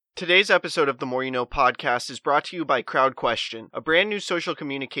Today's episode of the More You Know podcast is brought to you by CrowdQuestion, a brand new social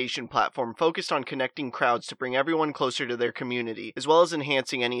communication platform focused on connecting crowds to bring everyone closer to their community, as well as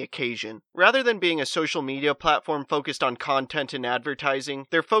enhancing any occasion. Rather than being a social media platform focused on content and advertising,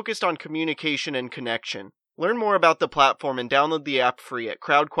 they're focused on communication and connection. Learn more about the platform and download the app free at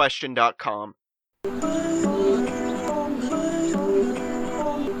crowdquestion.com.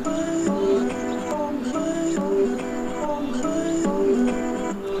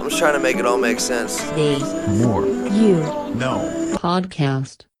 Trying to make it all make sense. The More You Know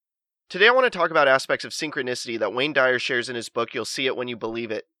Podcast. Today I want to talk about aspects of synchronicity that Wayne Dyer shares in his book, You'll See It When You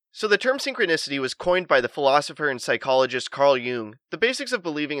Believe It. So the term synchronicity was coined by the philosopher and psychologist Carl Jung. The basics of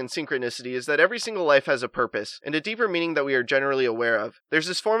believing in synchronicity is that every single life has a purpose, and a deeper meaning that we are generally aware of. There's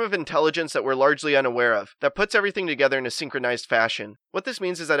this form of intelligence that we're largely unaware of, that puts everything together in a synchronized fashion. What this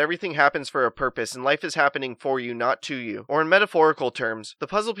means is that everything happens for a purpose, and life is happening for you, not to you. Or in metaphorical terms, the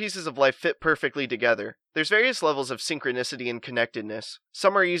puzzle pieces of life fit perfectly together. There's various levels of synchronicity and connectedness.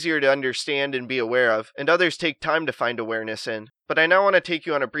 Some are easier to understand and be aware of, and others take time to find awareness in. But I now want to take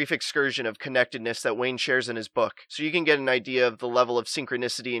you on a brief excursion of connectedness that Wayne shares in his book, so you can get an idea of the level of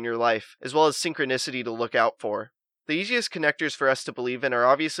synchronicity in your life, as well as synchronicity to look out for. The easiest connectors for us to believe in are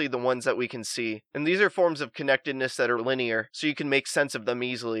obviously the ones that we can see, and these are forms of connectedness that are linear, so you can make sense of them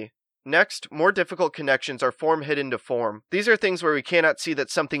easily. Next, more difficult connections are form hidden to form. These are things where we cannot see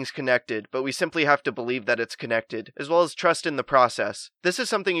that something's connected, but we simply have to believe that it's connected, as well as trust in the process. This is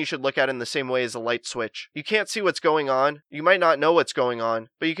something you should look at in the same way as a light switch. You can't see what's going on, you might not know what's going on,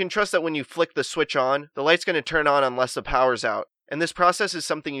 but you can trust that when you flick the switch on, the light's going to turn on unless the power's out. And this process is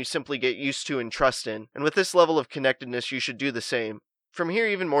something you simply get used to and trust in, and with this level of connectedness you should do the same. From here,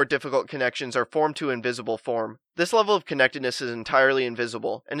 even more difficult connections are form to invisible form. This level of connectedness is entirely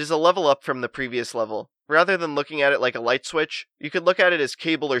invisible, and is a level up from the previous level. Rather than looking at it like a light switch, you could look at it as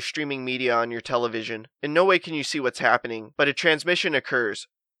cable or streaming media on your television. In no way can you see what's happening, but a transmission occurs.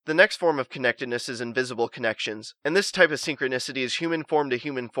 The next form of connectedness is invisible connections, and this type of synchronicity is human form to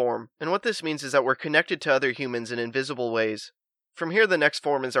human form, and what this means is that we're connected to other humans in invisible ways. From here, the next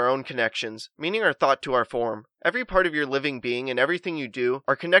form is our own connections, meaning our thought to our form. Every part of your living being and everything you do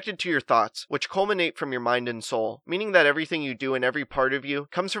are connected to your thoughts, which culminate from your mind and soul, meaning that everything you do and every part of you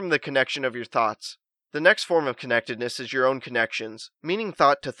comes from the connection of your thoughts. The next form of connectedness is your own connections, meaning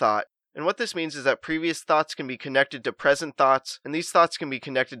thought to thought. And what this means is that previous thoughts can be connected to present thoughts, and these thoughts can be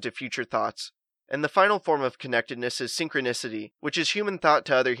connected to future thoughts. And the final form of connectedness is synchronicity, which is human thought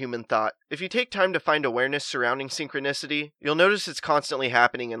to other human thought. If you take time to find awareness surrounding synchronicity, you'll notice it's constantly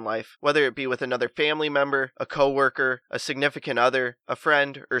happening in life, whether it be with another family member, a coworker, a significant other, a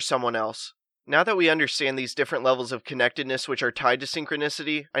friend, or someone else. Now that we understand these different levels of connectedness which are tied to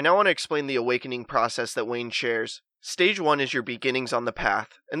synchronicity, I now want to explain the awakening process that Wayne shares. Stage 1 is your beginnings on the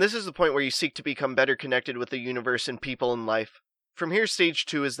path, and this is the point where you seek to become better connected with the universe and people in life. From here, stage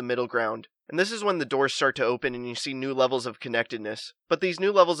 2 is the middle ground. And this is when the doors start to open and you see new levels of connectedness. But these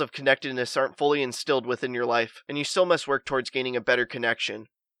new levels of connectedness aren't fully instilled within your life, and you still must work towards gaining a better connection.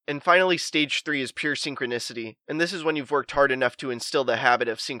 And finally, stage 3 is pure synchronicity, and this is when you've worked hard enough to instill the habit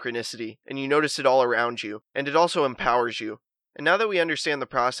of synchronicity, and you notice it all around you, and it also empowers you. And now that we understand the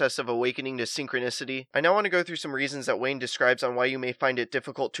process of awakening to synchronicity, I now want to go through some reasons that Wayne describes on why you may find it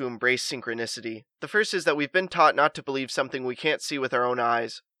difficult to embrace synchronicity. The first is that we've been taught not to believe something we can't see with our own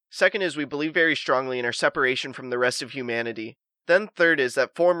eyes. Second is we believe very strongly in our separation from the rest of humanity. Then third is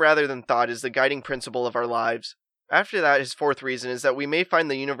that form rather than thought is the guiding principle of our lives. After that, his fourth reason is that we may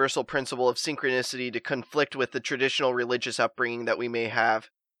find the universal principle of synchronicity to conflict with the traditional religious upbringing that we may have.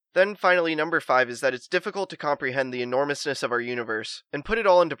 Then finally, number 5 is that it's difficult to comprehend the enormousness of our universe, and put it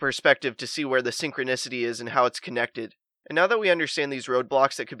all into perspective to see where the synchronicity is and how it's connected. And now that we understand these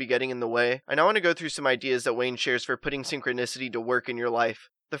roadblocks that could be getting in the way, I now want to go through some ideas that Wayne shares for putting synchronicity to work in your life.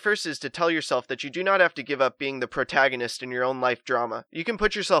 The first is to tell yourself that you do not have to give up being the protagonist in your own life drama. You can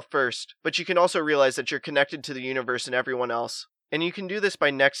put yourself first, but you can also realize that you're connected to the universe and everyone else. And you can do this by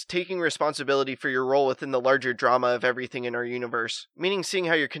next taking responsibility for your role within the larger drama of everything in our universe, meaning seeing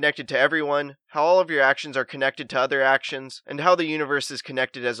how you're connected to everyone, how all of your actions are connected to other actions, and how the universe is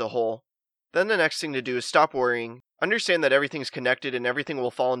connected as a whole. Then the next thing to do is stop worrying. Understand that everything's connected and everything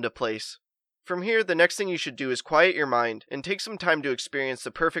will fall into place. From here, the next thing you should do is quiet your mind and take some time to experience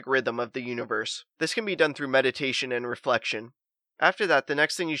the perfect rhythm of the universe. This can be done through meditation and reflection. After that, the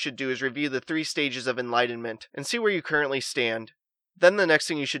next thing you should do is review the 3 stages of enlightenment and see where you currently stand. Then the next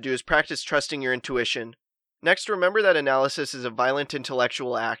thing you should do is practice trusting your intuition. Next, remember that analysis is a violent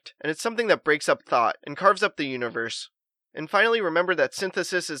intellectual act, and it's something that breaks up thought and carves up the universe. And finally, remember that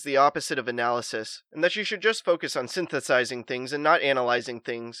synthesis is the opposite of analysis, and that you should just focus on synthesizing things and not analyzing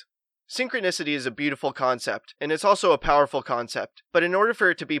things. Synchronicity is a beautiful concept, and it's also a powerful concept, but in order for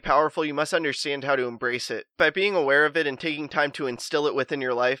it to be powerful, you must understand how to embrace it. By being aware of it and taking time to instill it within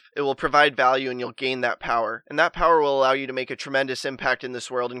your life, it will provide value and you'll gain that power, and that power will allow you to make a tremendous impact in this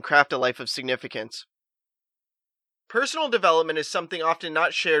world and craft a life of significance. Personal development is something often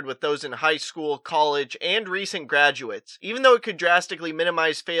not shared with those in high school, college, and recent graduates, even though it could drastically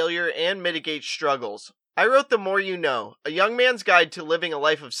minimize failure and mitigate struggles. I wrote The More You Know, a young man's guide to living a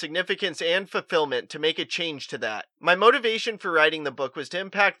life of significance and fulfillment to make a change to that. My motivation for writing the book was to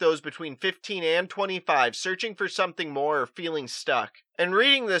impact those between 15 and 25 searching for something more or feeling stuck. And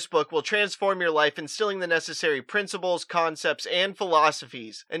reading this book will transform your life, instilling the necessary principles, concepts, and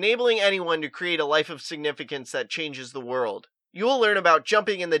philosophies, enabling anyone to create a life of significance that changes the world. You will learn about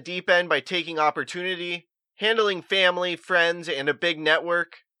jumping in the deep end by taking opportunity, handling family, friends, and a big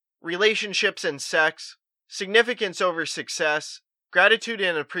network, relationships and sex, significance over success, gratitude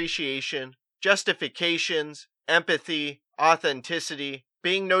and appreciation, justifications, empathy, authenticity,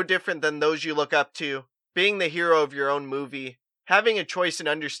 being no different than those you look up to, being the hero of your own movie, having a choice and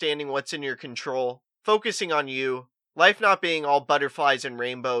understanding what's in your control, focusing on you, life not being all butterflies and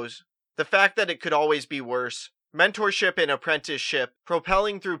rainbows, the fact that it could always be worse, mentorship and apprenticeship,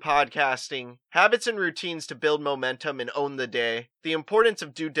 propelling through podcasting, habits and routines to build momentum and own the day, the importance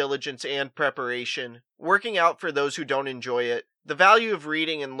of due diligence and preparation, working out for those who don't enjoy it, the value of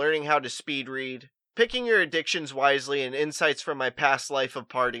reading and learning how to speed read, picking your addictions wisely and insights from my past life of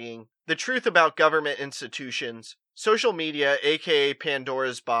partying, the truth about government institutions, social media aka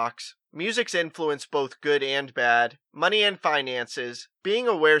Pandora's box, music's influence both good and bad, money and finances, being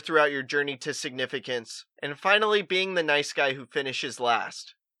aware throughout your journey to significance, and finally being the nice guy who finishes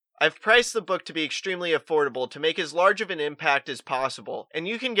last. I've priced the book to be extremely affordable to make as large of an impact as possible, and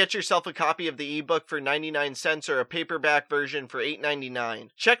you can get yourself a copy of the ebook for 99 cents or a paperback version for $8.99.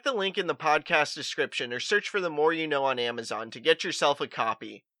 Check the link in the podcast description or search for The More You Know on Amazon to get yourself a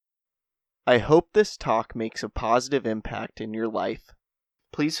copy. I hope this talk makes a positive impact in your life.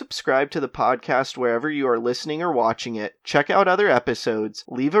 Please subscribe to the podcast wherever you are listening or watching it, check out other episodes,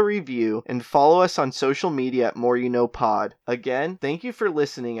 leave a review, and follow us on social media at More You Know Pod. Again, thank you for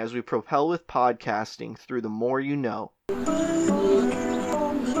listening as we propel with podcasting through the More You Know. I'm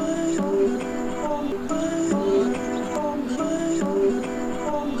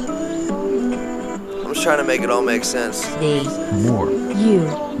just trying to make it all make sense. The More You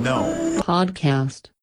No Podcast.